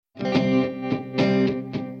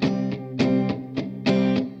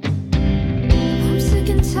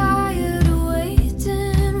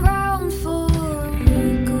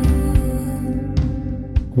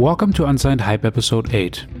Welcome to Unsigned Hype episode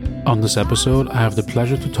 8. On this episode, I have the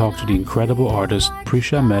pleasure to talk to the incredible artist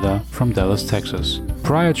Prisha Mehta from Dallas, Texas.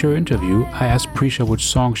 Prior to her interview, I asked Prisha which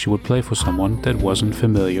song she would play for someone that wasn't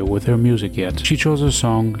familiar with her music yet. She chose her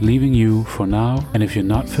song Leaving You for Now, and if you're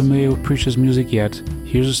not familiar with Prisha's music yet,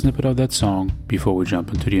 here's a snippet of that song before we jump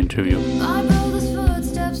into the interview.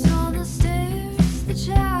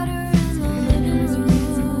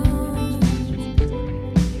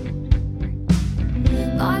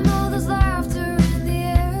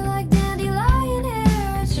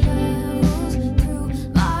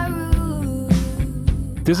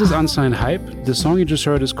 This is Unsigned Hype. The song you just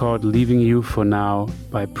heard is called Leaving You for Now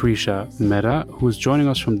by Prisha Mehta, who is joining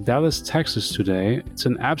us from Dallas, Texas today. It's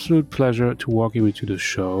an absolute pleasure to welcome you to the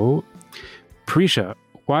show. Prisha,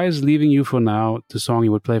 why is Leaving You for Now the song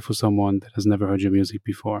you would play for someone that has never heard your music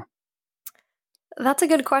before? That's a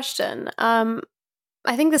good question. I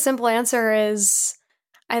think the simple answer is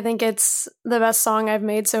I think it's the best song I've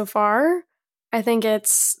made so far. I think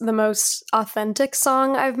it's the most authentic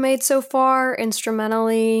song I've made so far,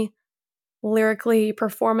 instrumentally, lyrically,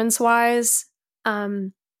 performance-wise.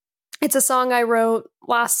 It's a song I wrote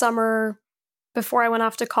last summer before I went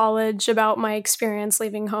off to college about my experience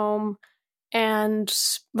leaving home, and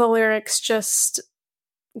the lyrics just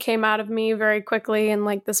came out of me very quickly in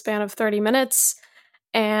like the span of 30 minutes,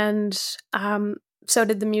 and so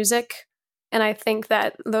did the music. And I think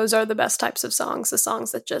that those are the best types of songs, the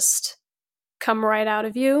songs that just come right out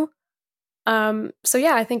of you. So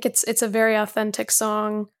yeah, I think it's a very authentic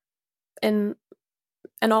song in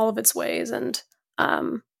all of its ways, and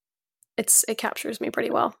it captures me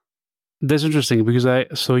pretty well. That's interesting because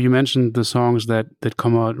so you mentioned the songs that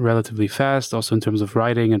come out relatively fast, also in terms of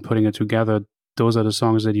writing and putting it together. Those are the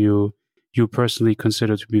songs that you personally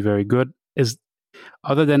consider to be very good. Is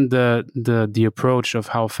other than the approach of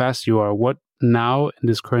how fast you are, what now in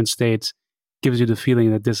this current state gives you the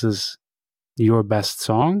feeling that this is your best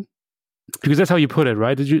song? Because that's how you put it,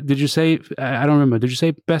 right? Did you say, I don't remember, did you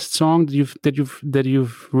say best song that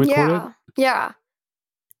you've recorded? Yeah.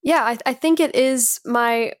 I think it is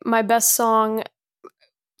my best song.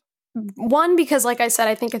 One, because like I said,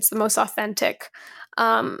 I think it's the most authentic.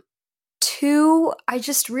 Two, I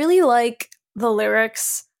just really like the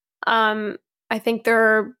lyrics. I think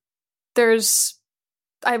I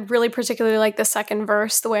really particularly like the second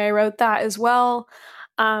verse, the way I wrote that as well.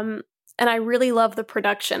 And I really love the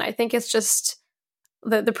production. I think it's just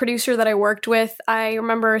the producer that I worked with. I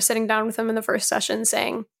remember sitting down with him in the first session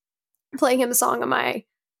playing him a song on my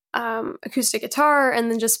acoustic guitar,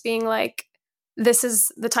 and then just being like, this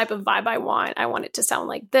is the type of vibe I want. I want it to sound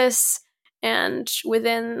like this. And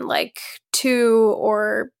within like 2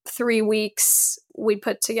 or 3 weeks, we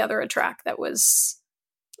put together a track that was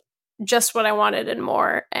just what I wanted and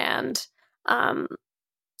more. And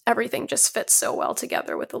everything just fits so well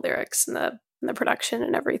together with the lyrics and the production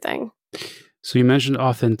and everything. So you mentioned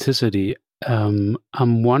authenticity. I'm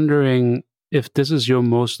wondering if this is your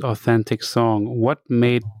most authentic song. What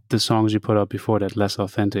made the songs you put out before that less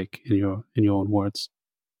authentic in your own words?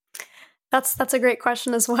 That's a great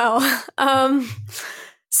question as well.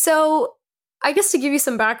 So I guess to give you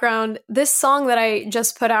some background, this song that I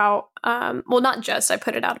just put out, I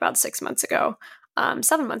put it out about 6 months ago,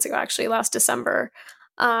 7 months ago, actually, last December.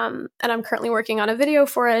 And I'm currently working on a video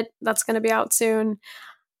for it that's going to be out soon.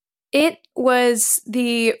 It was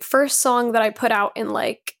the first song that I put out in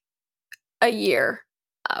like a year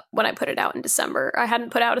when I put it out in December. I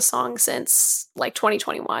hadn't put out a song since like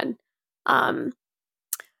 2021.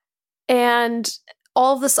 And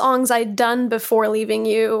all the songs I'd done before Leaving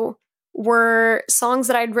You were songs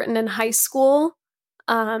that I'd written in high school.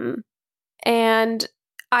 And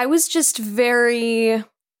I was just very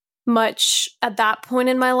much at that point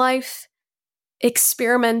in my life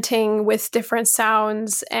experimenting with different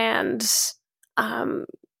sounds and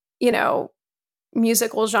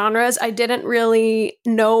musical genres. I didn't really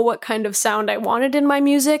know what kind of sound I wanted in my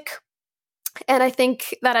music, and I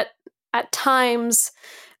think that at times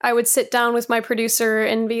I would sit down with my producer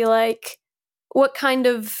and be like, what kind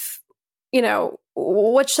of,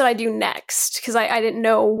 what should I do next? Because I didn't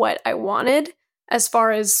know what I wanted as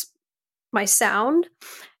far as my sound.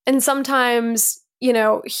 And sometimes,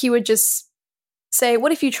 he would just say,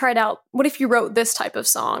 what if you wrote this type of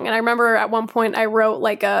song? And I remember at one point I wrote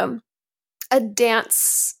like a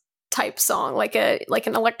dance type song, like an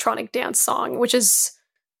electronic dance song, which is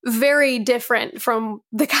very different from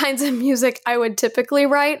the kinds of music I would typically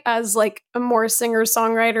write as like a more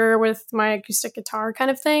singer-songwriter with my acoustic guitar kind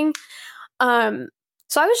of thing. So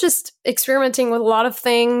I was just experimenting with a lot of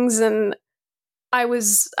things, and I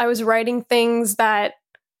was writing things that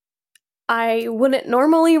I wouldn't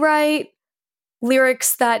normally write,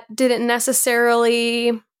 lyrics that didn't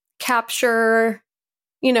necessarily capture,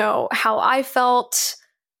 how I felt.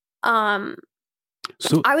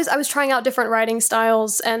 So I was trying out different writing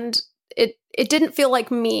styles, and it didn't feel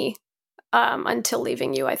like me until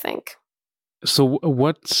leaving you, I think. so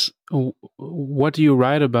what do you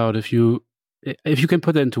write about, if you can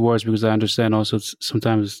put that into words, because I understand also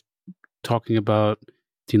sometimes talking about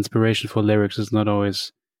the inspiration for lyrics is not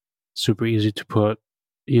always super easy to put,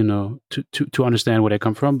 to understand where they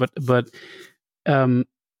come from. But um,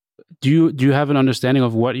 do you have an understanding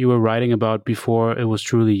of what you were writing about before it was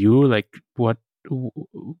truly you? Like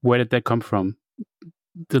where did that come from?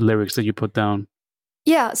 The lyrics that you put down.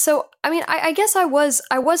 Yeah, so I mean, I guess I was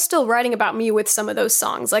still writing about me with some of those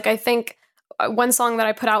songs. Like I think one song that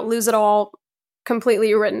I put out, "Lose It All,"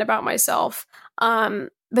 completely written about myself.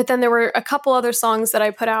 But then there were a couple other songs that I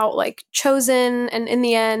put out, like "Chosen" and "In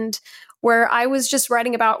the End," where I was just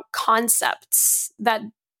writing about concepts that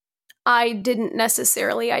I didn't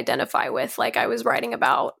necessarily identify with. Like I was writing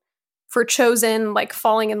about, for "Chosen," like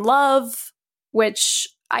falling in love, which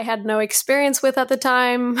I had no experience with at the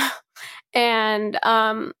time. And,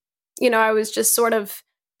 I was just sort of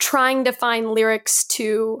trying to find lyrics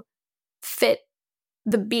to fit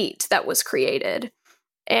the beat that was created.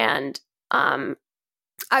 And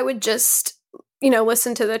I would just,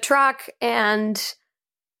 listen to the track and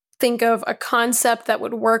think of a concept that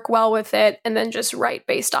would work well with it, and then just write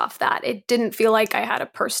based off that. It didn't feel like I had a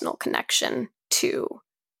personal connection to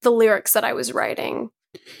the lyrics that I was writing,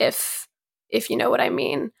 if you know what I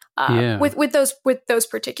mean. Yeah. With those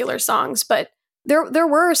particular songs. But there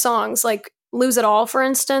were songs like "Lose It All," for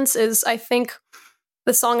instance, is, I think,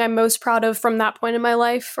 the song I'm most proud of from that point in my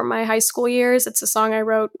life, from my high school years. It's a song I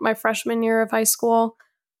wrote my freshman year of high school.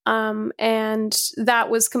 And that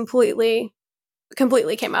was completely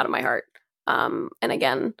came out of my heart. And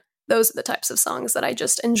again, those are the types of songs that I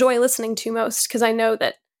just enjoy listening to most, because I know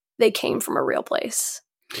that they came from a real place.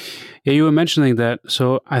 Yeah, you were mentioning that.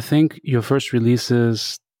 So I think your first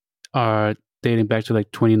releases are dating back to like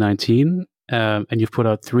 2019, and you've put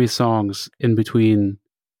out 3 songs in between,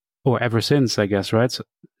 or ever since, I guess, right? So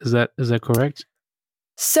is that correct?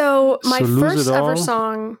 So my Lose first It ever All.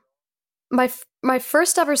 song, my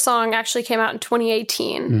first ever song actually came out in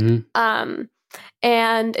 2018.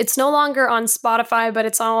 And it's no longer on Spotify, but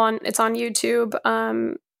it's on YouTube.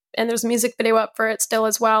 And there's a music video up for it still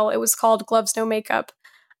as well. It was called "Gloves No Makeup."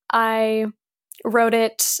 I wrote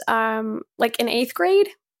it like in 8th grade,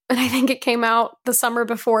 and I think it came out the summer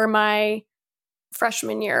before my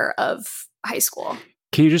freshman year of high school.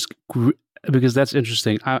 Can you just, because that's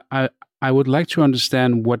interesting. I would like to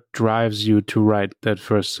understand what drives you to write that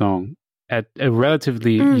first song at a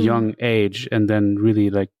relatively young age, and then really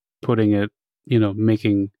like putting it,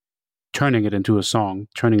 turning it into a song,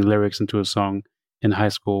 turning lyrics into a song in high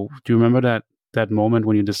school. Do you remember that moment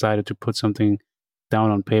when you decided to put something down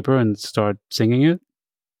on paper and start singing it?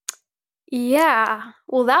 Yeah.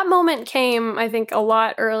 Well, that moment came, I think, a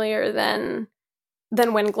lot earlier than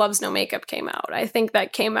when "Gloves No Makeup" came out. I think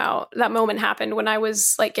that moment happened when I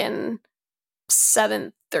was like in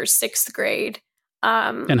 7th or 6th grade.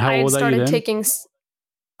 And how I had old are you started then?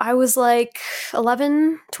 I was like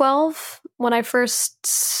 11, 12 when I first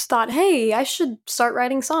thought, hey, I should start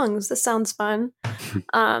writing songs. This sounds fun.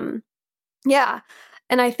 Yeah.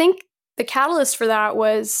 And I think the catalyst for that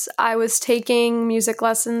was I was taking music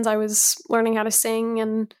lessons. I was learning how to sing,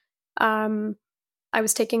 and I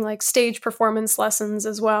was taking like stage performance lessons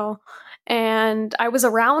as well. And I was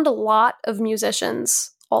around a lot of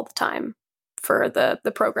musicians all the time for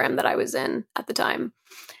the program that I was in at the time.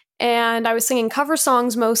 And I was singing cover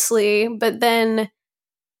songs mostly, but then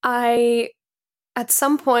at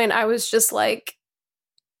some point, I was just like,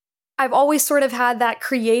 I've always sort of had that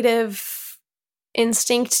creative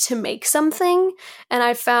instinct to make something. And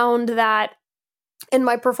I found that in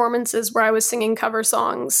my performances where I was singing cover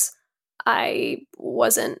songs, I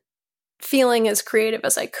wasn't feeling as creative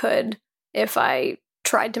as I could if I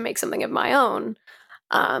tried to make something of my own.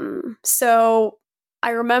 So I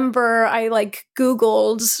remember I like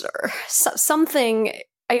Googled or something.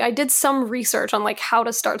 I did some research on like how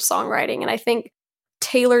to start songwriting. And I think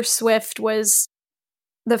Taylor Swift was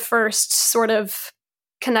the first sort of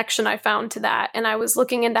connection I found to that. And I was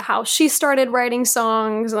looking into how she started writing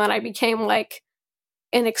songs. And then I became like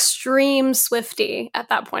an extreme Swiftie at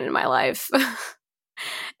that point in my life.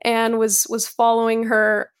 And was following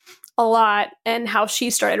her a lot, and how she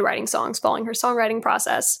started writing songs, following her songwriting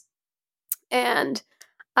process. And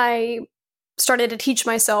I started to teach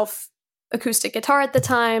myself acoustic guitar at the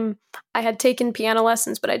time. I had taken piano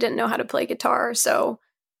lessons, but I didn't know how to play guitar. So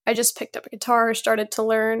I just picked up a guitar, started to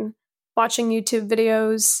learn, watching YouTube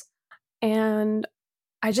videos, and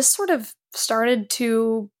I just sort of started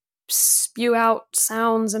to spew out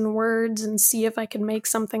sounds and words and see if I could make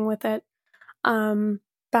something with it.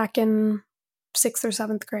 Back in 6th or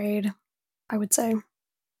 7th grade, I would say.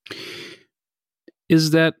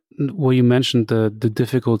 Is that, well, you mentioned the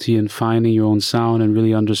difficulty in finding your own sound and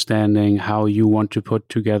really understanding how you want to put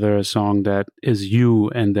together a song that is you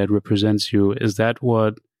and that represents you. Is that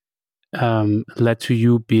what led to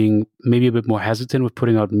you being maybe a bit more hesitant with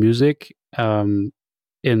putting out music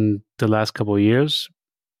in the last couple of years?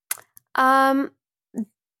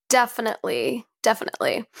 Definitely.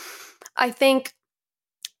 I think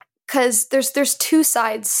because there's two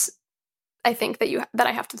sides, I think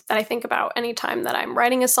that I think about anytime that I'm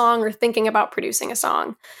writing a song or thinking about producing a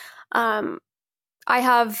song. I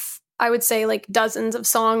have, I would say, like dozens of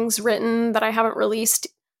songs written that I haven't released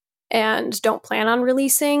and don't plan on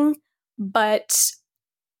releasing, but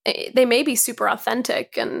they may be super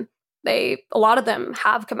authentic, and a lot of them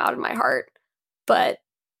have come out of my heart, but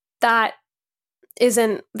that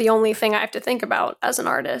isn't the only thing I have to think about as an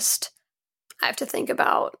artist. I have to think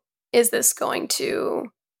about, is this going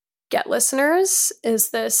to get listeners?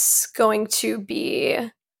 Is this going to be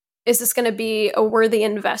a worthy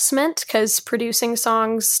investment? Because producing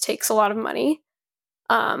songs takes a lot of money.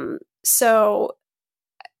 So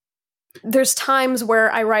there's times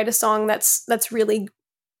where I write a song that's really,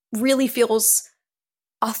 really feels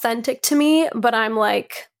authentic to me, but I'm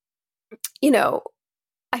like,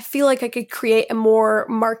 I feel like I could create a more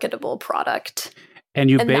marketable product. And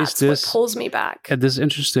that's what pulls me back. This is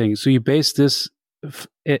interesting. So you base this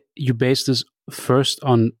first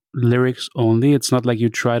on lyrics only. It's not like you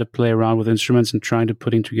try to play around with instruments and trying to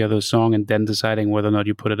putting together a song and then deciding whether or not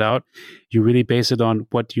you put it out. You really base it on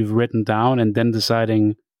what you've written down and then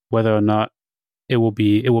deciding whether or not it will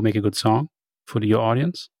make a good song for your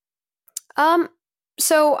audience.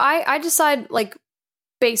 So I decide, like,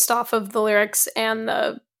 based off of the lyrics and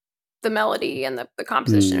the melody and the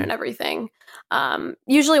composition and everything.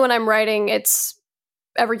 Usually when I'm writing,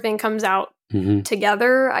 everything comes out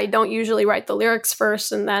together. I don't usually write the lyrics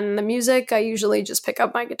first and then the music. I usually just pick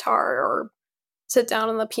up my guitar or sit down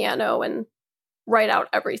on the piano and write out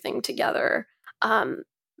everything together.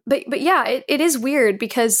 But yeah, it is weird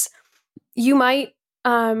because you might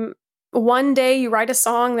one day you write a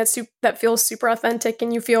song that feels super authentic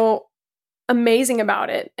and you feel amazing about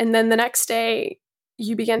it, and then the next day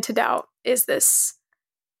you begin to doubt, is this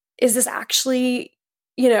actually,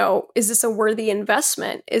 is this a worthy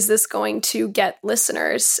investment? Is this going to get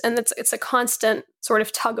listeners? And it's a constant sort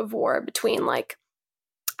of tug of war between, like,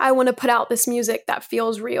 I want to put out this music that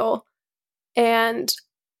feels real, and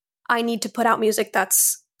I need to put out music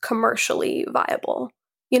that's commercially viable,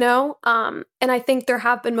 and I think there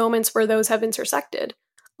have been moments where those have intersected,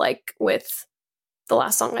 like with the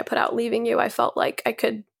last song I put out, Leaving You. I felt like I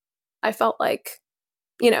could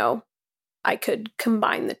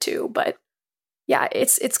combine the two, but yeah,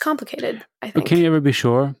 it's complicated, I think. But can you ever be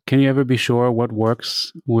sure? Can you ever be sure what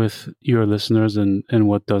works with your listeners and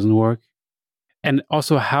what doesn't work? And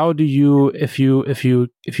also, how do you, if you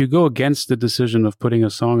go against the decision of putting a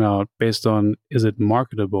song out based on, is it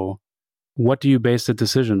marketable? What do you base the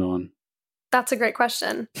decision on? That's a great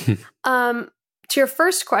question. To your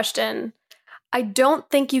first question, I don't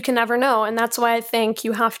think you can ever know. And that's why I think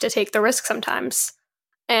you have to take the risk sometimes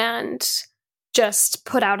and just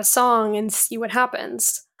put out a song and see what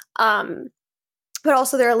happens. But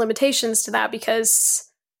also there are limitations to that, because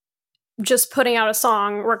just putting out a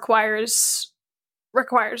song requires a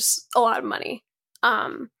lot of money.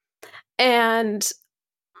 And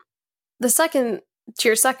to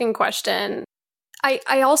your second question,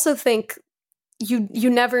 I also think you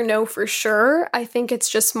never know for sure. I think it's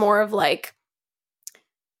just more of like,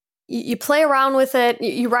 you play around with it,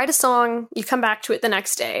 you write a song, you come back to it the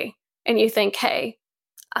next day, and you think, hey,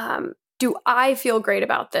 do I feel great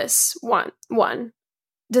about this? One,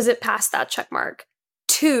 does it pass that check mark?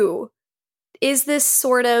 Two, is this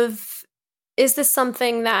something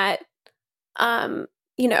that, is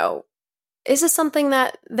this something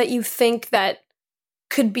that you think that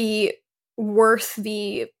could be worth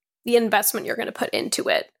the investment you're going to put into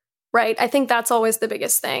it, right? I think that's always the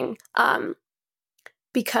biggest thing.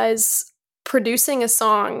 Because producing a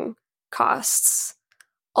song costs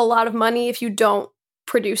a lot of money if you don't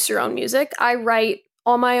produce your own music. I write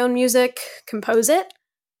all my own music, compose it,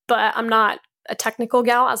 but I'm not a technical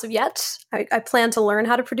gal as of yet. I plan to learn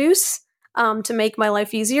how to produce to make my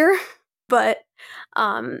life easier, but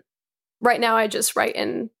right now I just write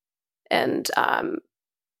and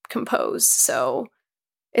compose. So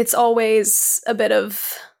it's always a bit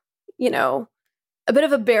of a bit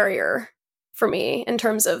of a barrier for me in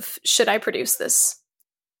terms of should I produce this.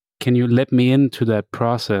 Can you let me into that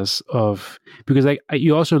process of, because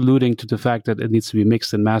you're also alluding to the fact that it needs to be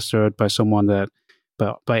mixed and mastered by someone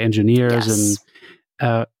by engineers. Yes.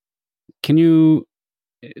 And can you,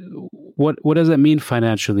 what does that mean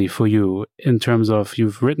financially for you in terms of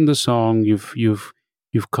you've written the song, you've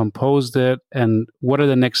composed it, and what are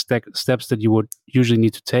the next steps that you would usually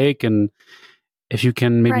need to take? And if you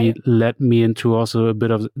can maybe let me into also a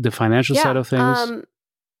bit of the financial side of things,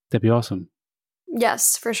 that'd be awesome.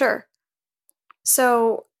 Yes, for sure.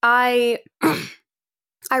 So I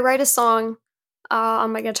write a song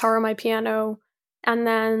on my guitar or my piano, and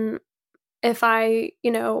then if I,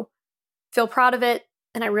 feel proud of it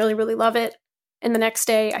and I really, really love it, and the next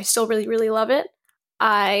day I still really, really love it,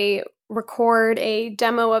 I record a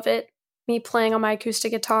demo of it, me playing on my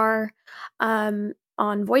acoustic guitar on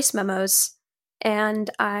voice memos, and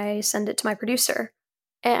I send it to my producer,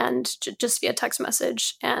 and just via text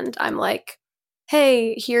message, and I'm like,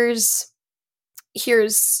 hey, here's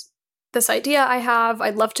this idea I have.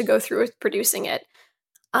 I'd love to go through with producing it.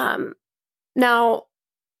 Now,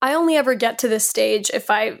 I only ever get to this stage if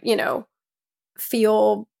I,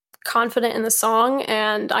 feel confident in the song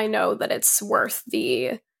and I know that it's worth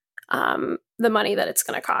the money that it's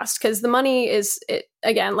going to cost. Because the money it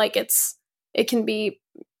can be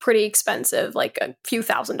pretty expensive, like a few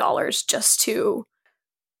 $1,000s just to,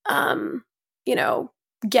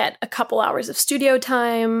 get a couple hours of studio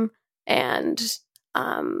time and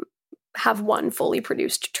have one fully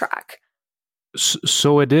produced track.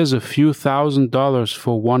 So it is a few $1,000s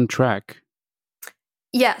for one track.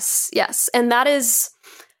 Yes. And that is,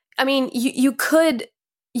 I mean, you could,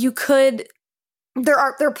 there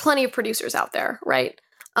are plenty of producers out there, right?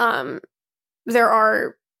 There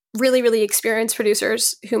are really, really experienced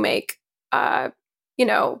producers who make,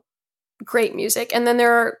 great music. And then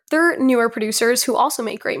there are newer producers who also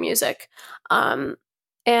make great music.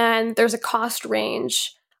 And there's a cost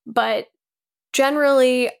range, but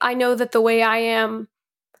generally I know that the way I am,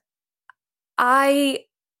 I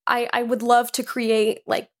would love to create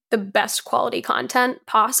like the best quality content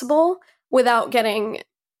possible without getting,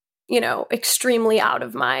 extremely out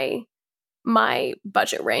of my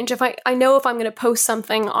budget range. If I know if I'm going to post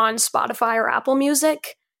something on Spotify or Apple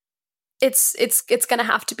Music, it's going to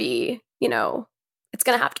have to be, it's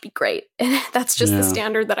going to have to be great. And that's just the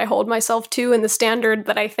standard that I hold myself to, and the standard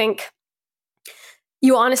that I think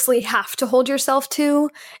you honestly have to hold yourself to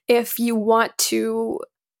if you want to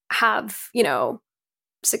have,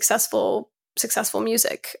 successful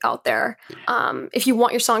music out there. If you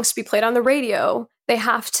want your songs to be played on the radio, they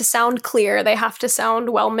have to sound clear. They have to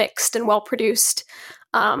sound well mixed and well produced.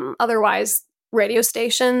 Otherwise, radio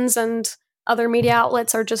stations and other media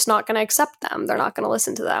outlets are just not going to accept them. They're not going to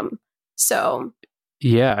listen to them. So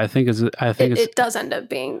yeah, I think it does end up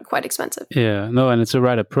being quite expensive. Yeah, no, and it's the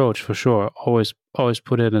right approach for sure. Always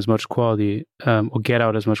put in as much quality, or get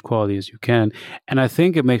out as much quality as you can. And I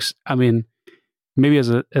think it makes, I mean, maybe as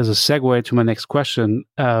a segue to my next question,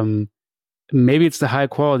 maybe it's the high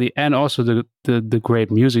quality and also the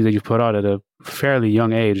great music that you put out at a fairly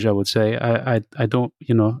young age, I would say. I don't,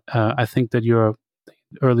 I think that you're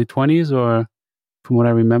early 20s, or from what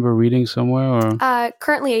I remember reading somewhere, or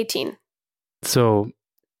currently 18. So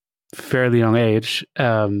fairly young age,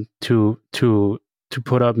 to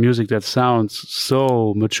put up music that sounds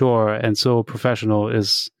so mature and so professional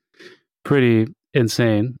is pretty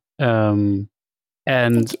insane. And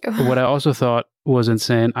what I also thought was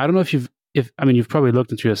insane, I don't know if you've probably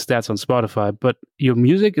looked into your stats on Spotify, but your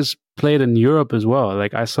music is played in Europe as well.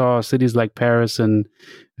 Like I saw cities like Paris and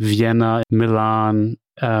Vienna, Milan.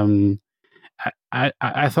 I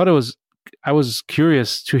thought I was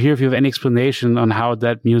curious to hear if you have any explanation on how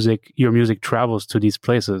your music travels to these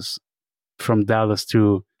places, from Dallas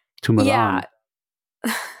to Milan.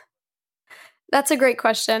 Yeah, that's a great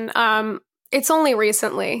question. It's only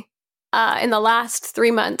recently, in the last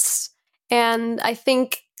 3 months, and I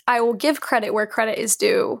think I will give credit where credit is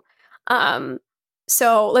due.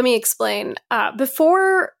 So let me explain.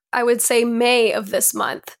 Before, I would say May of this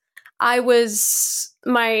month,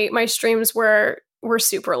 my streams were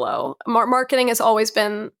super low. Marketing has always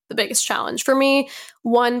been the biggest challenge for me.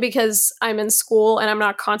 One, because I'm in school and I'm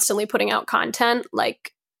not constantly putting out content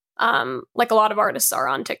like a lot of artists are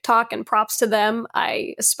on TikTok, and props to them.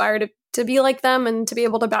 I aspire to be like them and to be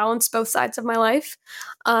able to balance both sides of my life.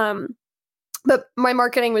 But my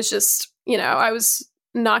marketing was just, I was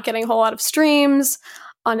not getting a whole lot of streams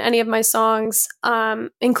on any of my songs,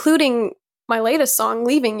 including my latest song,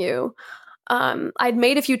 Leaving You. I'd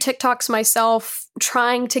made a few TikToks myself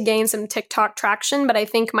trying to gain some TikTok traction, but I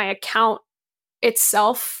think my account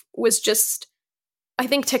itself was just, I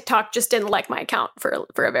think TikTok just didn't like my account for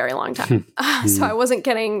a very long time. So I wasn't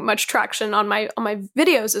getting much traction on my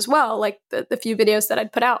videos as well, like the few videos that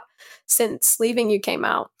I'd put out since Leaving You came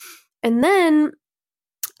out. And then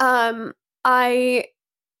I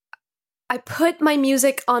put my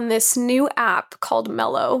music on this new app called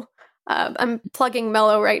Mellow. I'm plugging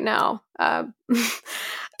Mellow right now.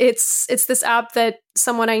 It's this app that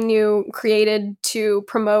someone I knew created to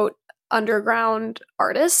promote underground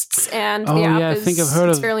artists, and the app I think I've heard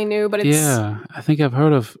it's of, fairly new, but it's I think I've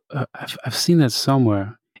heard of, I've seen that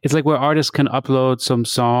somewhere. It's like where artists can upload some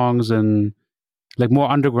songs and like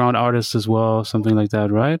more underground artists as well, something like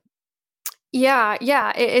that, right?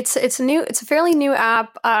 yeah. It's a fairly new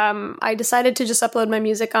app. I decided to just upload my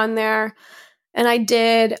music on there, and I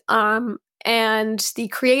did. And the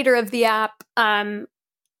creator of the app, I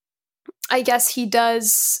guess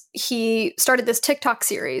he started this TikTok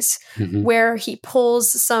series where he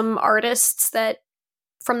pulls some artists that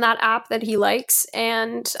from that app that he likes,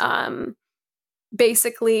 and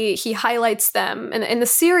basically he highlights them. And the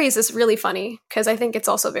series is really funny because I think it's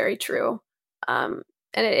also very true. And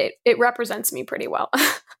it represents me pretty well.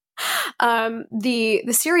 The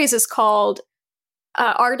series is called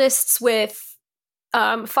Artists with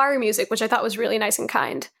Fire Music, which I thought was really nice and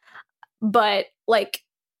kind, but like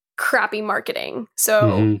crappy marketing.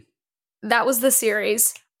 So that was the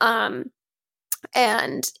series. And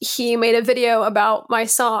he made a video about my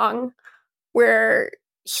song where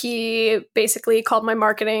he basically called my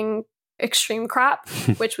marketing extreme crap,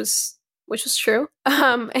 which was true.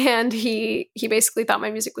 And he basically thought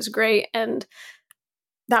my music was great, and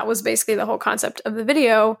that was basically the whole concept of the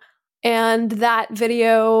video. And that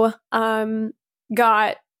video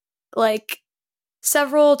got like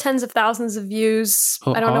several tens of thousands of views.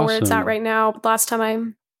 I don't know where it's at right now. Last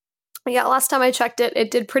time I checked it,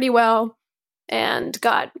 it did pretty well and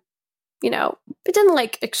got, it didn't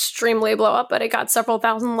like extremely blow up, but it got several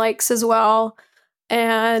thousand likes as well.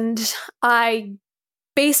 And I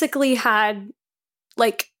basically had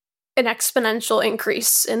like an exponential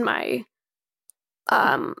increase in my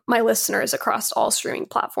my listeners across all streaming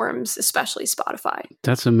platforms, especially Spotify.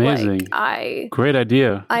 That's amazing. Great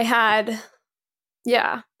idea. I had,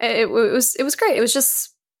 it was great. It was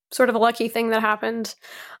just sort of a lucky thing that happened.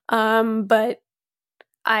 But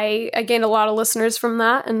I gained a lot of listeners from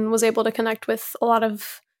that and was able to connect with a lot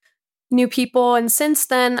of new people. And since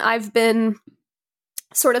then, I've been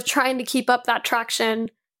sort of trying to keep up that traction,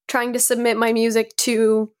 trying to submit my music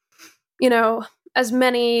to, as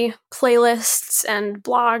many playlists and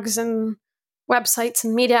blogs and websites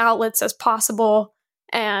and media outlets as possible.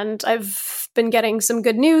 And I've been getting some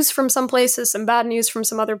good news from some places, some bad news from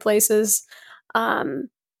some other places. And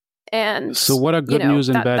so what are good news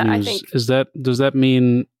and bad news? Does that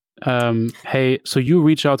mean, hey, so you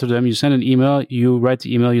reach out to them, you send an email, you write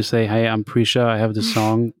the email, you say, hey, I'm Prisha, I have this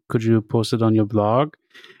song, could you post it on your blog?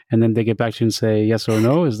 And then they get back to you and say yes or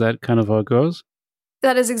no? Is that kind of how it goes?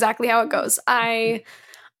 That is exactly how it goes. I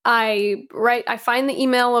find the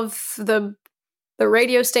email of the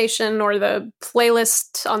radio station or the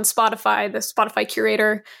playlist on Spotify, the Spotify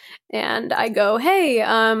curator, and I go, hey,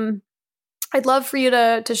 I'd love for you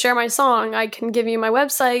to share my song. I can give you my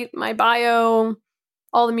website, my bio,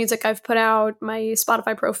 all the music I've put out, my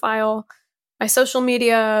Spotify profile, my social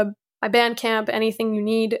media, my Bandcamp, anything you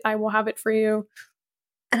need, I will have it for you.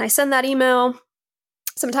 And I send that email.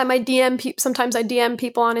 Sometimes I DM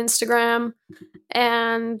people on Instagram,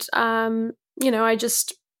 and I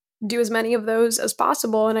just do as many of those as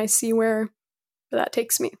possible, and I see where that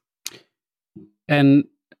takes me. And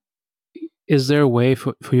is there a way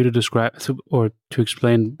for you to describe or to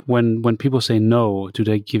explain when people say no? Do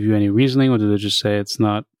they give you any reasoning, or do they just say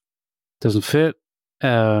doesn't fit?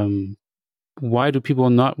 Why do people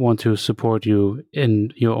not want to support you,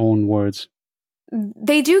 in your own words?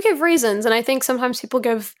 They do give reasons, and I think sometimes people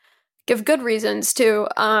give good reasons too.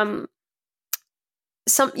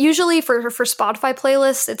 Usually for Spotify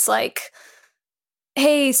playlists, it's like,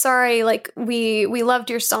 hey, sorry, like we loved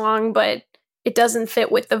your song, but it doesn't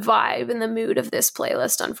fit with the vibe and the mood of this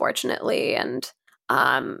playlist, unfortunately, and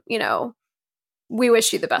we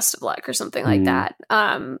wish you the best of luck or something like that.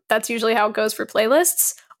 That's usually how it goes for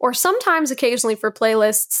playlists. Or sometimes, occasionally for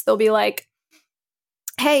playlists, they'll be like,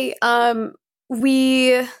 hey,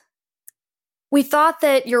 we thought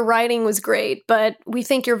that your writing was great, but we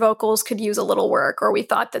think your vocals could use a little work, or we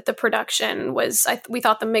thought that the production we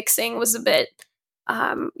thought the mixing was a bit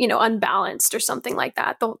unbalanced or something like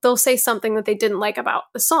that. They'll say something that they didn't like about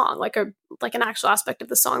the song, like an actual aspect of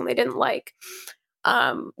the song they didn't like,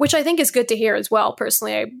 which I think is good to hear as well.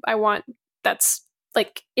 Personally, I want, that's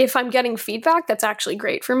like, if I'm getting feedback, that's actually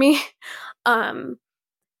great for me.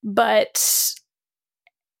 But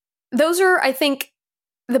those are, I think,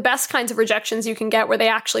 the best kinds of rejections you can get, where they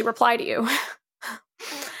actually reply to you.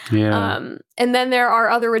 Yeah. And then there are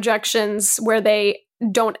other rejections where they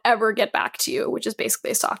don't ever get back to you, which is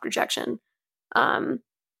basically a soft rejection. And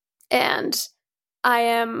I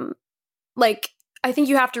am like, I think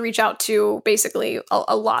you have to reach out to basically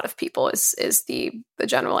a lot of people is the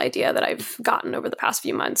general idea that I've gotten over the past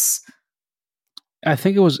few months. I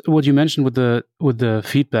think it was what you mentioned with the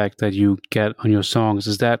feedback that you get on your songs.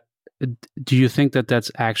 Is that, do you think that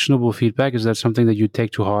that's actionable feedback? Is that something that you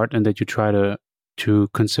take to heart and that you try to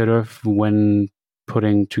consider when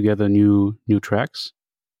putting together new tracks?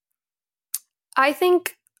 I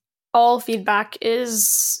think all feedback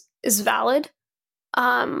is valid.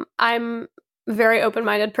 I'm a very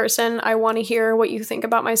open-minded person. I want to hear what you think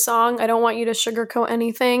about my song. I don't want you to sugarcoat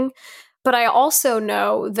anything. But I also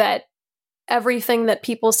know that everything that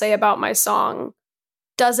people say about my song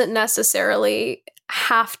doesn't necessarily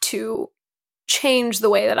have to change the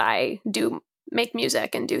way that I do make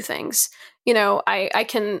music and do things. I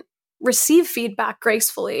can receive feedback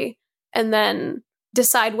gracefully and then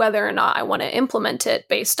decide whether or not I want to implement it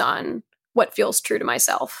based on what feels true to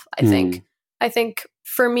myself. I think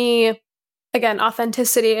for me, again,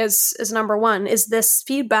 authenticity is number one. Is this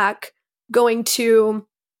feedback going to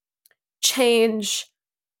change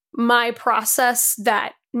my process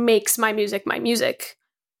that makes my music my music?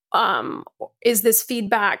 Is this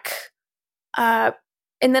feedback?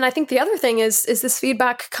 And then I think the other thing is this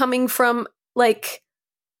feedback coming from like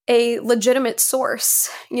a legitimate source?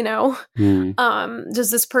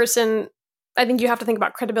 Does this person? I think you have to think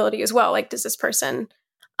about credibility as well. Like, does this person,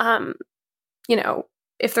 if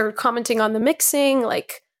they're commenting on the mixing,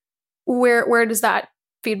 like where does that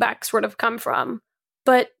feedback sort of come from?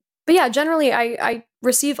 But yeah, generally I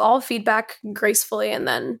receive all feedback gracefully, and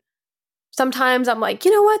then sometimes I'm like,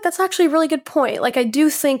 you know what, that's actually a really good point. Like, I do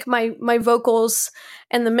think my vocals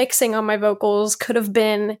and the mixing on my vocals could have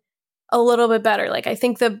been a little bit better. Like, I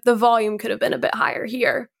think the volume could have been a bit higher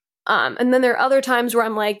here. And then there are other times where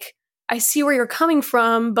I'm like, I see where you're coming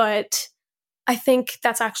from, but I think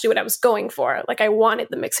that's actually what I was going for. Like, I wanted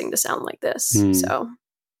the mixing to sound like this. So,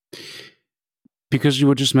 because you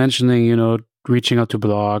were just mentioning, reaching out to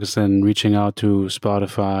blogs and reaching out to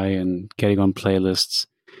Spotify and getting on playlists.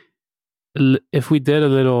 If we did a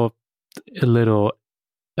little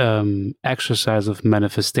exercise of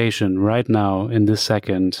manifestation right now in this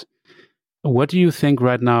second, what do you think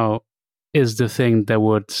right now is the thing that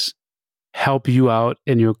would help you out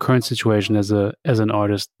in your current situation as an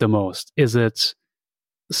artist the most? Is it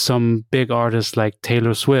some big artist like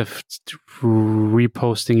Taylor Swift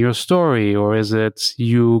reposting your story, or is it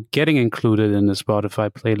you getting included in the Spotify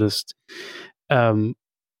playlist?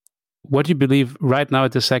 What do you believe right now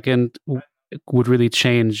at the second would really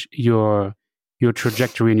change your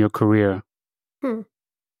trajectory in your career?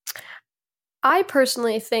 I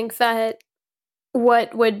personally think that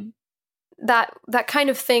that kind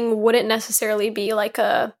of thing wouldn't necessarily be like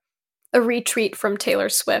a retweet from Taylor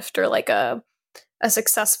Swift or like a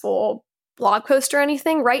successful blog post or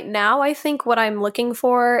anything. Right now, I think what I'm looking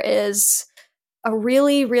for is a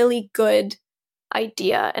really, really good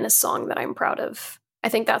idea and a song that I'm proud of. I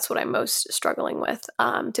think that's what I'm most struggling with,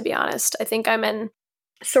 to be honest. I think I'm in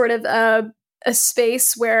sort of a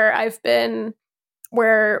space where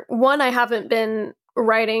one, I haven't been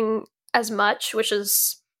writing as much, which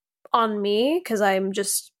is on me because I'm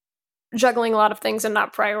just juggling a lot of things and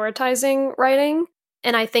not prioritizing writing.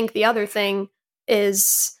 And I think the other thing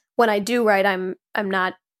is when I do write, I'm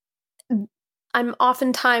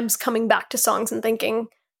oftentimes coming back to songs and thinking,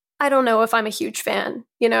 I don't know if I'm a huge fan,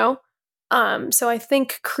 So I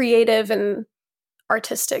think creative and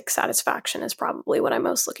artistic satisfaction is probably what I'm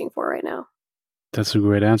most looking for right now. That's a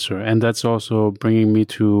great answer. And that's also bringing me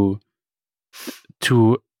to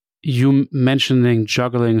you mentioning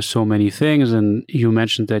juggling so many things. And you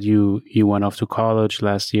mentioned that you went off to college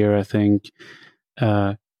last year, I think.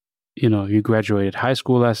 You graduated high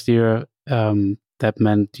school last year. That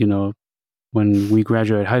meant, when we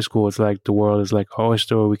graduate high school, it's like the world is like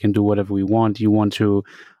oyster. We can do whatever we want. You want to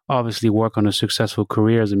obviously work on a successful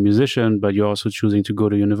career as a musician, but you're also choosing to go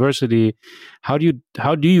to university. How do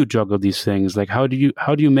you juggle these things? Like, how do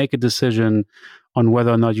you make a decision on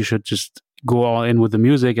whether or not you should just go all in with the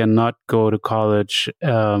music and not go to college,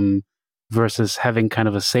 versus having kind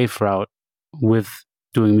of a safe route with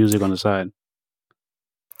doing music on the side?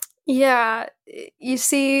 Yeah, you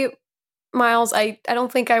see, Miles, I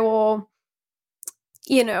don't think I will,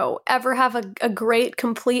 ever have a great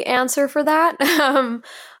complete answer for that.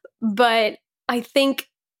 But I think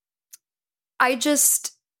I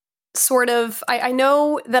just sort of, I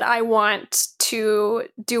know that I want to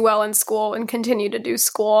do well in school and continue to do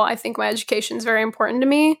school. I think my education is very important to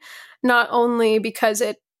me, not only because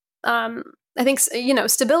I think,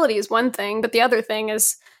 stability is one thing, but the other thing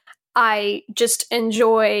is I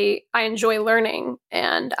enjoy learning,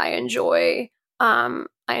 and I enjoy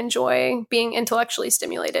being intellectually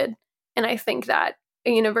stimulated. And I think that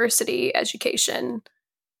a university education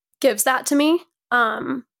gives that to me.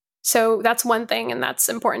 So that's one thing, and that's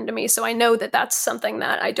important to me. So I know that that's something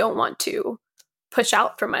that I don't want to push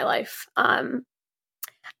out from my life.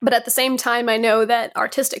 But at the same time, I know that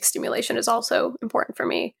artistic stimulation is also important for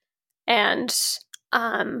me. And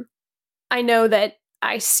I know that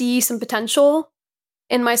I see some potential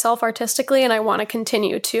in myself artistically, and I want to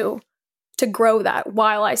continue to grow that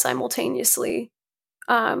while I simultaneously,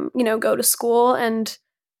 go to school and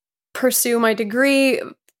pursue my degree.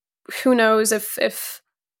 Who knows if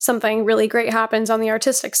something really great happens on the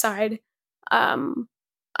artistic side,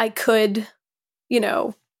 I could,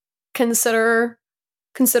 consider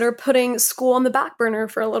putting school on the back burner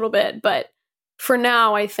for a little bit. But for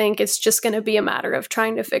now, I think it's just going to be a matter of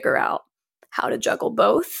trying to figure out how to juggle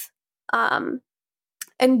both,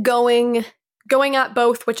 and going at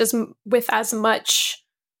both, which is with as much,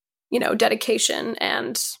 dedication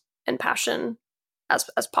and passion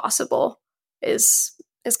as possible, is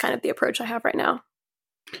kind of the approach I have right now.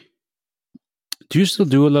 Do you still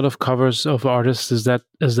do a lot of covers of artists? Is that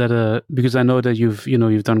a, because I know that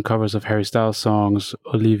you've done covers of Harry Styles songs,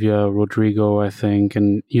 Olivia Rodrigo, I think,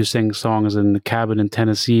 and you sing songs in the cabin in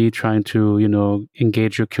Tennessee, trying to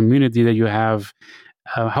engage your community that you have.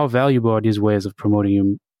 How valuable are these ways of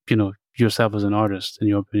promoting yourself as an artist, in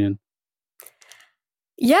your opinion?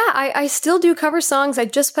 Yeah, I still do cover songs. I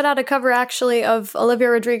just put out a cover actually of Olivia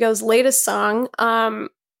Rodrigo's latest song.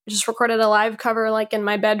 Just recorded a live cover like in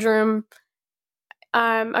my bedroom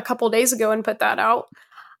a couple days ago and put that out.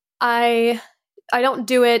 I don't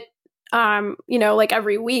do it like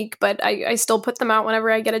every week, but I still put them out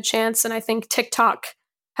whenever I get a chance. And I think TikTok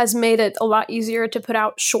has made it a lot easier to put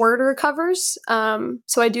out shorter covers.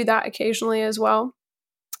 So I do that occasionally as well.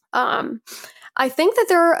 I think that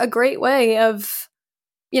they're a great way of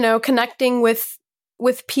connecting with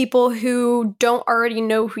people who don't already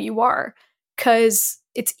know who you are, because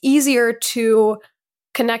it's easier to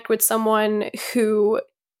connect with someone who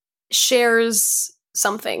shares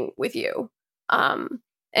something with you.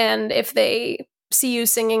 And if they see you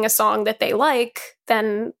singing a song that they like,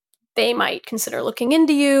 then they might consider looking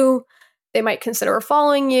into you. They might consider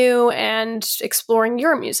following you and exploring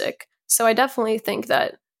your music. So I definitely think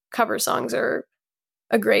that cover songs are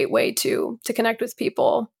a great way to connect with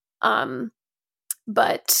people.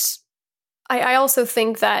 But I also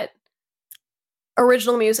think that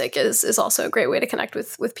original music is also a great way to connect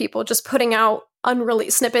with people. Just putting out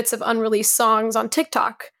unreleased snippets of unreleased songs on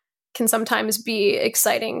TikTok can sometimes be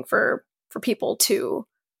exciting for people to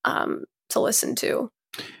listen to.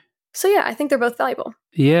 So yeah, I think they're both valuable.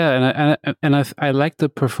 Yeah, and I like the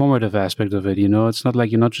performative aspect of it. It's not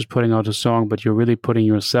like you're not just putting out a song, but you're really putting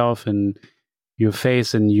yourself and your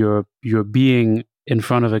face and your being in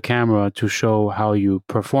front of a camera to show how you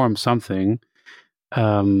perform something,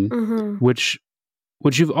 which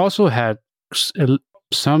you've also had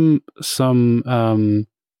some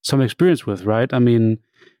experience with, right? I mean,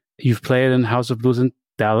 you've played in House of Blues in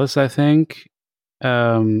Dallas, I think.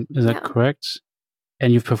 Is that correct?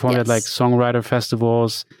 And you've performed at like songwriter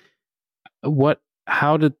festivals.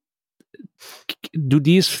 Do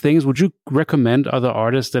these things, would you recommend other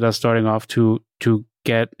artists that are starting off to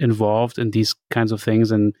get involved in these kinds of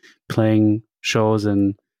things and playing shows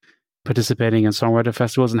and participating in songwriter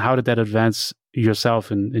festivals? And how did that advance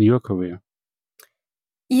yourself in your career?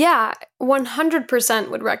 Yeah, 100%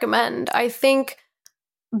 would recommend. I think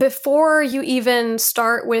before you even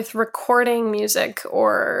start with recording music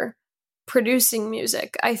or producing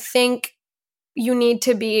music, I think you need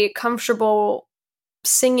to be comfortable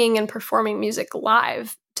singing and performing music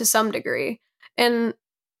live to some degree. And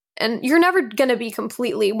you're never going to be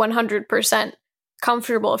completely 100%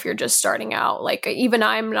 comfortable if you're just starting out. Like, even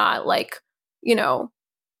I'm not like,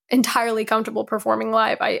 entirely comfortable performing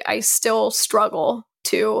live. I still struggle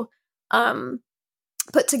to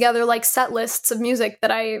put together like set lists of music that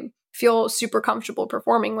I feel super comfortable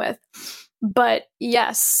performing with. But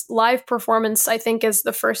yes, live performance, I think, is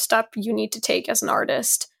the first step you need to take as an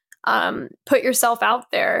artist. Put yourself out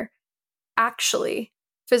there, actually,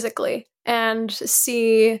 physically, and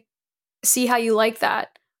see see how you like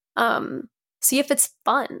that. See if it's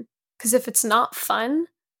fun. Because if it's not fun,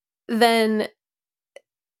 then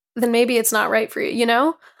maybe it's not right for you, you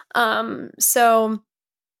know? So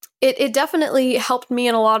it definitely helped me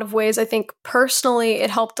in a lot of ways. I think personally it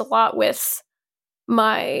helped a lot with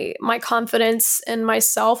my confidence in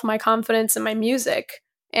myself, my confidence in my music,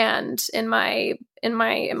 and in my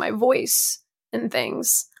voice and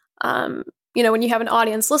things. When you have an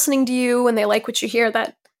audience listening to you and they like what you hear,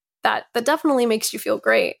 that definitely makes you feel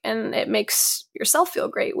great, and it makes yourself feel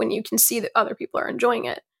great when you can see that other people are enjoying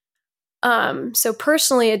it. So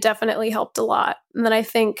personally, it definitely helped a lot. And then I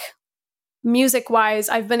think music-wise,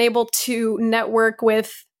 I've been able to network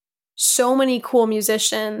with so many cool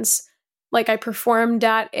musicians. Like I performed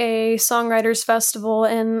at a songwriters festival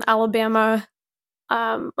in Alabama,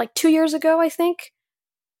 like 2 years ago, I think.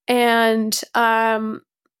 And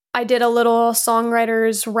I did a little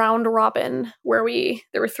songwriters round robin where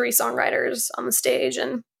there were 3 songwriters on the stage,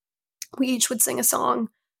 and we each would sing a song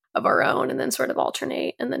of our own and then sort of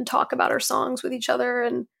alternate and then talk about our songs with each other.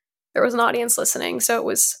 And there was an audience listening. So it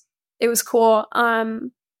was cool.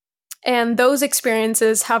 And those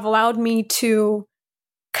experiences have allowed me to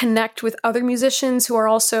connect with other musicians who are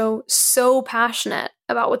also so passionate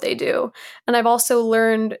about what they do. And I've also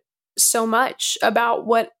learned so much about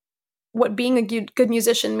what being a good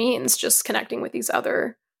musician means, just connecting with these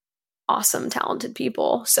other awesome, talented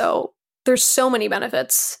people. So there's so many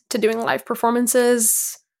benefits to doing live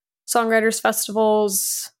performances, songwriters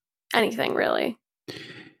festivals, anything really.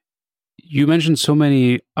 You mentioned so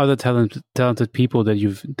many other talented people that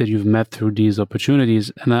you've met through these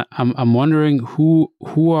opportunities, and I'm wondering who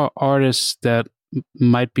are artists that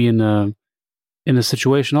might be in a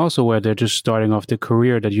situation also where they're just starting off their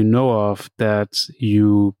career that you know of, that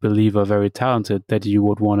you believe are very talented, that you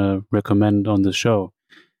would want to recommend on the show.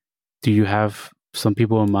 Do you have some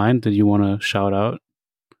people in mind that you want to shout out?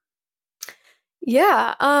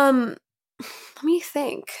 Yeah. Let me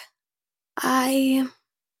think.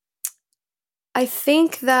 I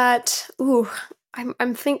think that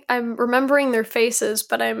I'm remembering their faces,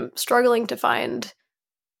 but I'm struggling to find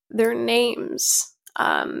their names.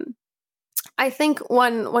 I think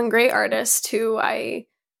one great artist who I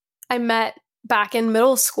met back in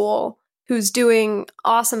middle school, who's doing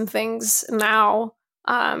awesome things now.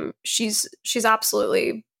 She's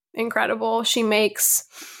absolutely incredible. She makes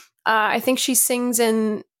I think she sings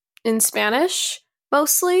in Spanish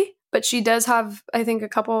mostly, but she does have, I think, a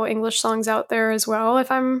couple English songs out there as well.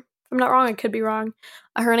 If I'm not wrong, I could be wrong.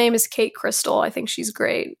 Her name is Kate Crystal. I think she's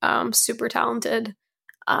great. Super talented.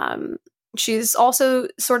 She's also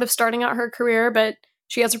sort of starting out her career, but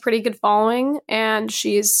she has a pretty good following, and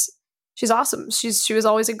she's awesome. She was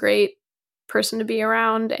always a great person to be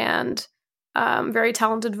around, and very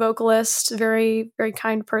talented vocalist, very, very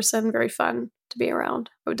kind person, very fun to be around.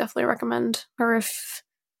 I would definitely recommend her if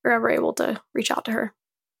you're ever able to reach out to her.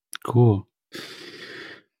 Cool.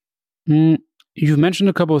 You've mentioned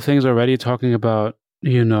a couple of things already, talking about,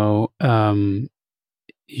 your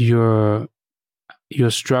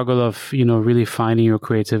struggle of, really finding your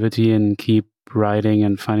creativity and keep writing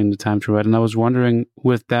and finding the time to write. And I was wondering,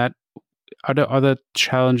 with that, are there other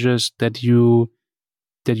challenges that you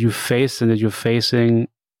face and that you're facing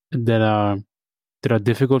that are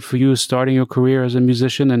difficult for you starting your career as a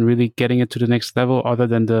musician and really getting it to the next level, other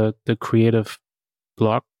than the creative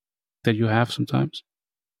block that you have sometimes?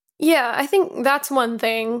 Yeah, I think that's one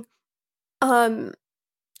thing,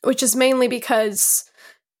 which is mainly because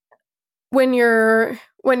when you're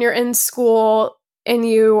in school and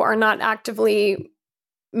you are not actively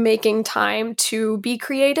making time to be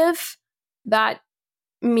creative, that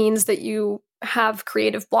means that you have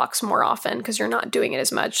creative blocks more often because you're not doing it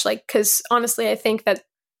as much. Like, because honestly, I think that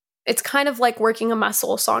it's kind of like working a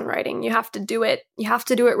muscle, songwriting. You have to do it. You have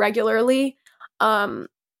to do it regularly.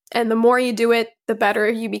 And the more you do it, the better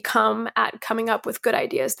you become at coming up with good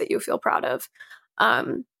ideas that you feel proud of.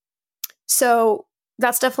 So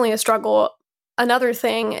that's definitely a struggle. Another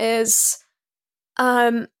thing is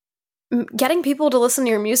getting people to listen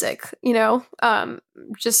to your music,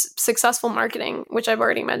 just successful marketing, which I've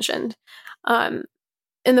already mentioned. In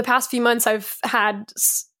the past few months, I've had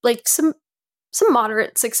like some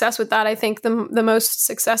moderate success with that. I think the most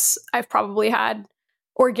success I've probably had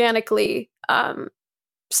organically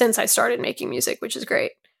since I started making music, which is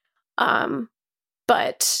great.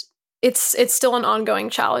 But it's still an ongoing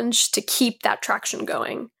challenge to keep that traction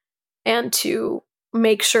going and to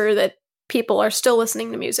make sure that people are still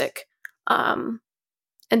listening to music, and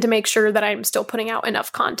to make sure that I'm still putting out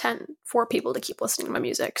enough content for people to keep listening to my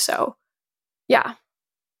music. So, yeah.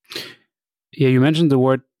 Yeah, you mentioned the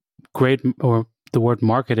word great, or the word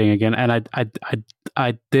marketing again, and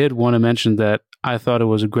I did want to mention that I thought it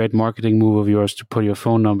was a great marketing move of yours to put your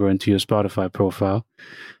phone number into your Spotify profile.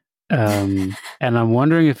 And I'm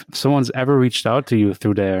wondering if someone's ever reached out to you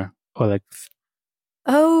through there, or like.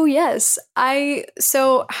 Oh yes, I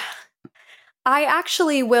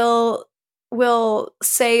actually will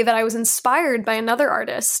say that I was inspired by another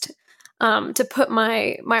artist to put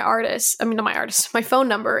my phone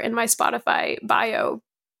number in my Spotify bio.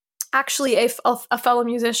 Actually, a fellow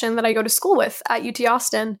musician that I go to school with at UT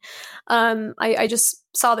Austin. I just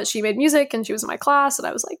saw that she made music and she was in my class, and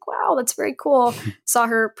I was like, wow, that's very cool. Saw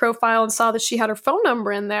her profile and saw that she had her phone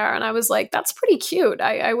number in there, and I was like, that's pretty cute.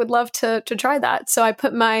 I would love to try that. So I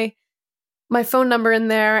put my phone number in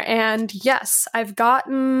there, and yes, I've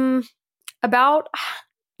gotten about,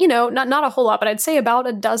 not a whole lot, but I'd say about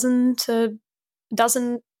a dozen to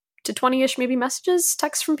 20-ish maybe messages,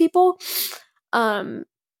 texts from people.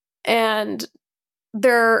 And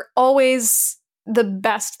they're always the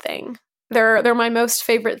best thing. They're my most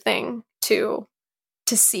favorite thing to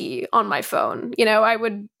see on my phone. I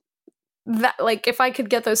would if I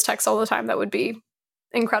could get those texts all the time, that would be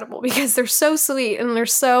incredible, because they're so sweet and they're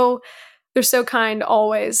so kind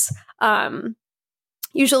always.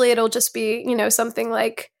 Usually it'll just be, something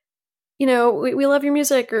like, we love your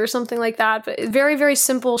music or something like that, but very, very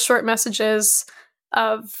simple, short messages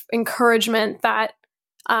of encouragement that,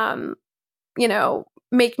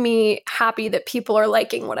 make me happy that people are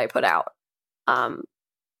liking what I put out.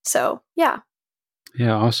 So yeah.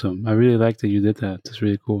 Yeah, awesome. I really like that you did that. That's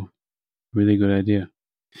really cool. Really good idea.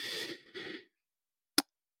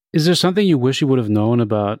 Is there something you wish you would have known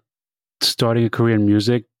about starting a career in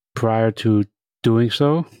music prior to doing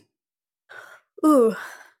so? Ooh.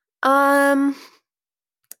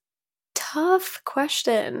 Tough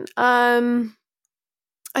question.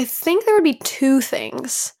 I think there would be two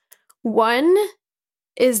things. One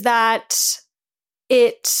is that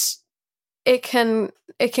it can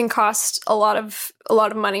cost a lot of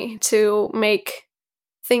money to make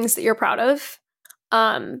things that you're proud of.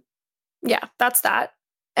 Yeah, that's that.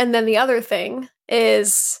 And then the other thing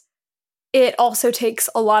is it also takes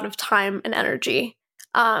a lot of time and energy.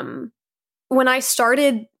 When I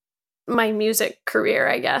started my music career,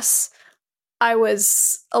 I guess, I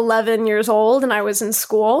was 11 years old and I was in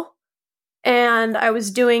school, and I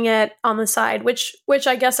was doing it on the side, which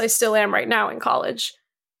I guess I still am right now in college.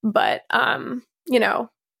 But,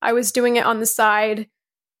 I was doing it on the side,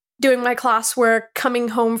 doing my classwork, coming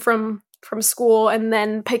home from school, and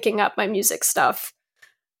then picking up my music stuff.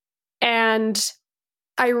 And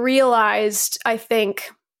I realized, I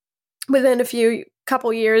think, within a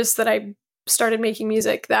couple years that I started making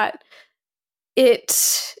music, that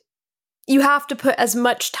you have to put as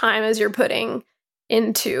much time as you're putting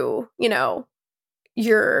into,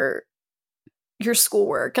 your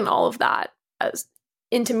schoolwork and all of that as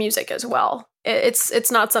into music as well.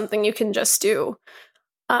 It's not something you can just do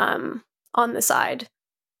on the side,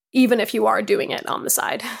 even if you are doing it on the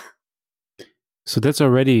side. So that's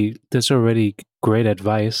already great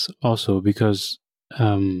advice also, because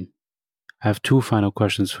I have two final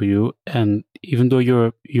questions for you. And even though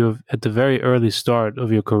you're at the very early start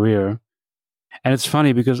of your career, and it's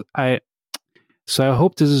funny because I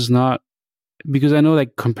hope this is not, because I know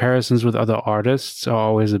like comparisons with other artists are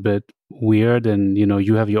always a bit weird, and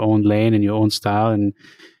you have your own lane and your own style, and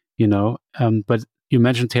but you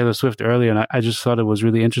mentioned Taylor Swift earlier, and I just thought it was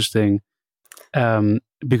really interesting.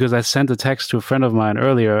 Because I sent a text to a friend of mine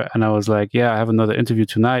earlier, and I was like, yeah, I have another interview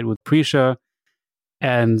tonight with Prisha.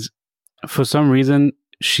 And for some reason,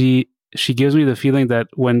 she gives me the feeling that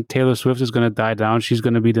when Taylor Swift is going to die down, she's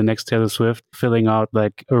going to be the next Taylor Swift, filling out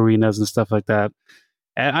like arenas and stuff like that.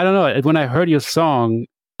 And I don't know, when I heard your song,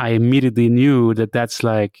 I immediately knew that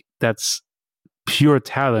that's pure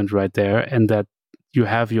talent right there, and that you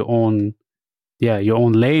have your own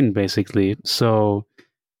lane basically. So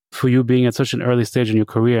for you being at such an early stage in your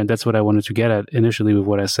career, and that's what I wanted to get at initially with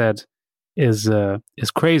what I said, is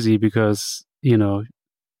crazy, because you'll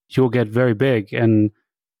get very big, and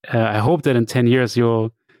I hope that in 10 years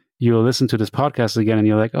you'll listen to this podcast again and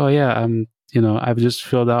you're like, oh yeah, I've just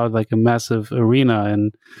filled out like a massive arena,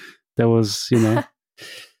 and that was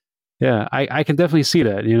yeah, I can definitely see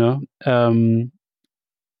that.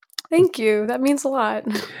 Thank you. That means a lot.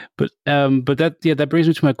 But that brings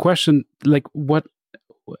me to my question, like, what,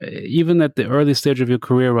 even at the early stage of your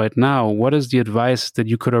career right now, what is the advice that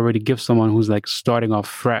you could already give someone who's like starting off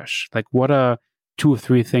fresh? Like, what are 2 or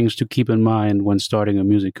 3 things to keep in mind when starting a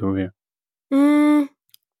music career?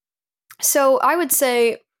 So I would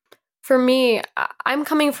say, for me, I'm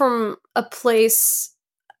coming from a place,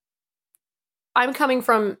 I'm coming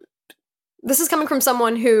from this is coming from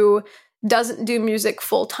someone who doesn't do music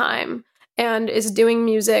full time and is doing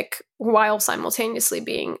music while simultaneously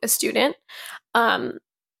being a student.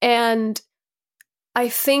 And I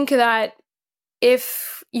think that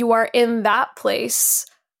if you are in that place,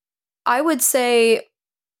 I would say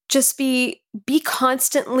just be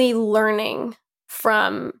constantly learning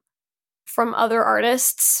from other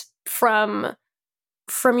artists, from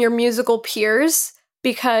your musical peers,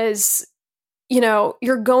 because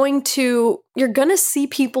you're going to see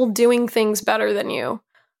people doing things better than you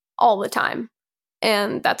all the time.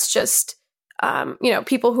 And that's just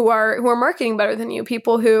people who are marketing better than you,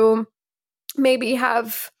 people who maybe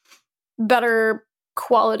have better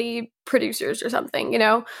quality producers or something,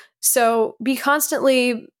 so be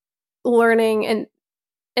constantly learning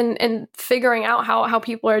and figuring out how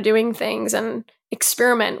people are doing things, and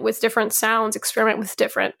experiment with different sounds, experiment with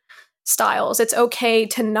different styles. It's okay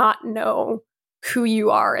to not know who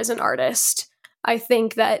you are as an artist. I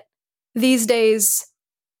think that these days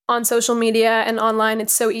on social media and online,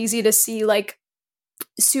 it's so easy to see like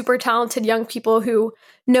super talented young people who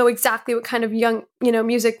know exactly what kind of young,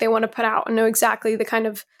 music they want to put out, and know exactly the kind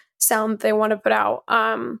of sound they want to put out.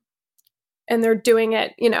 And they're doing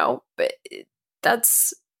it, but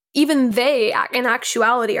that's, even they in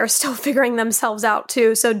actuality are still figuring themselves out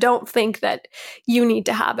too. So don't think that you need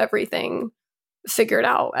to have everything figured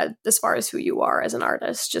out as far as who you are as an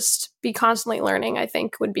artist. Just be constantly learning, I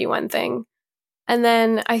think, would be one thing. And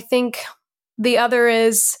then I think the other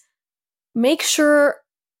is make sure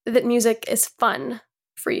that music is fun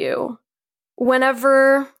for you.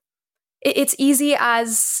 Whenever it's easy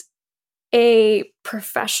as a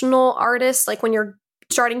professional artist, like when you're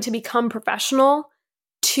starting to become professional,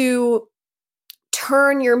 to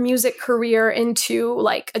turn your music career into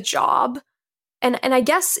like a job. And I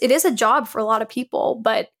guess it is a job for a lot of people,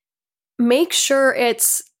 but make sure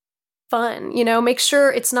it's fun, make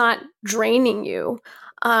sure it's not draining you.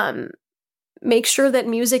 Make sure that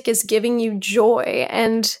music is giving you joy,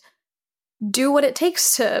 and do what it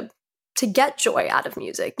takes to get joy out of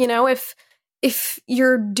music. If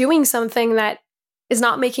you're doing something that is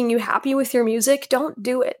not making you happy with your music, don't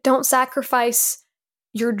do it. Don't sacrifice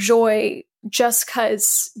your joy just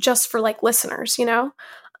for like listeners, because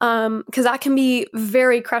that can be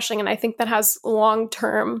very crushing. And I think that has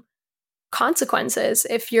long-term consequences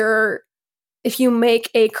if you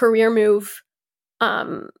make a career move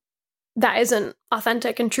that isn't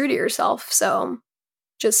authentic and true to yourself. So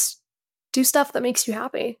just do stuff that makes you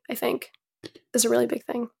happy, I think, is a really big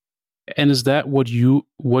thing. And is that what you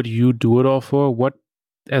do it all for? What,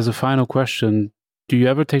 as a final question, do you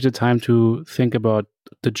ever take the time to think about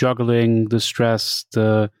the juggling, the stress,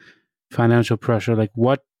 the financial pressure? Like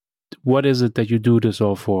what is it that you do this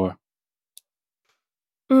all for?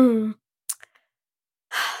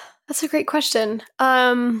 That's a great question.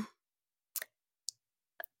 I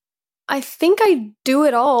think I do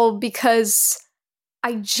it all because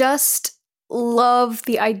I just love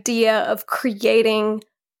the idea of creating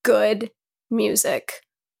good music.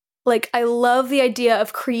 Like, I love the idea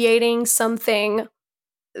of creating something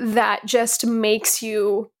that just makes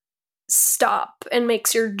you stop and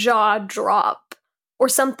makes your jaw drop, or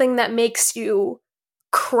something that makes you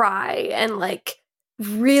cry and like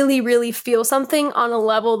really, really feel something on a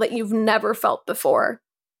level that you've never felt before.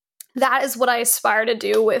 That is what I aspire to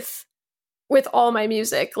do with all my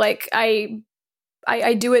music. Like, I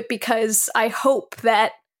do it because I hope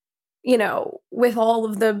that, with all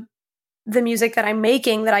of the music that I'm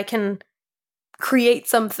making, that I can create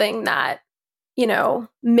something that,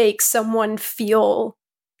 makes someone feel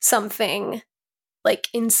something like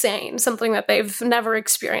insane, something that they've never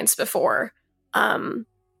experienced before, some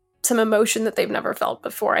emotion that they've never felt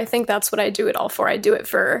before. I think that's what I do it all for. I do it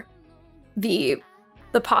for the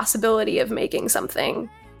possibility of making something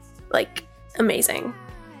like amazing.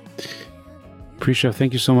 Prisha,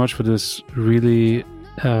 thank you so much for this really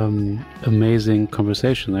amazing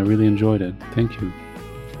conversation. I really enjoyed it. Thank you.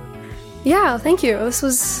 Yeah, thank you. This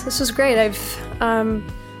was great. I've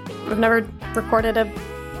never recorded a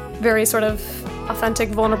very sort of authentic,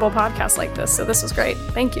 vulnerable podcast like this, so this was great.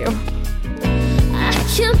 Thank you. I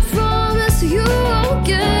can't promise you won't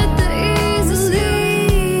get there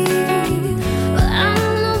easily, but I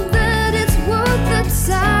know that it's worth the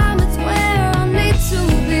time. It's where I need to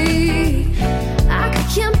be. I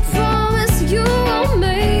can't promise you won't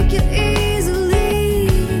make it easily,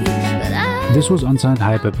 but This was Unsigned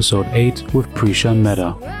Hype episode 8 with Prisha and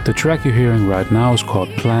Mehta. The track you're hearing right now is called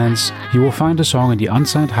Plans. You will find the song in the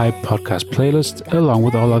Unsigned Hype podcast playlist along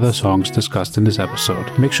with all other songs discussed in this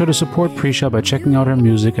episode. Make sure to support Prisha by checking out her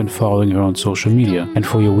music and following her on social media. And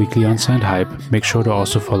for your weekly Unsigned Hype, make sure to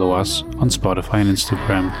also follow us on Spotify and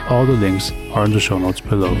Instagram. All the links are in the show notes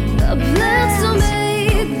below.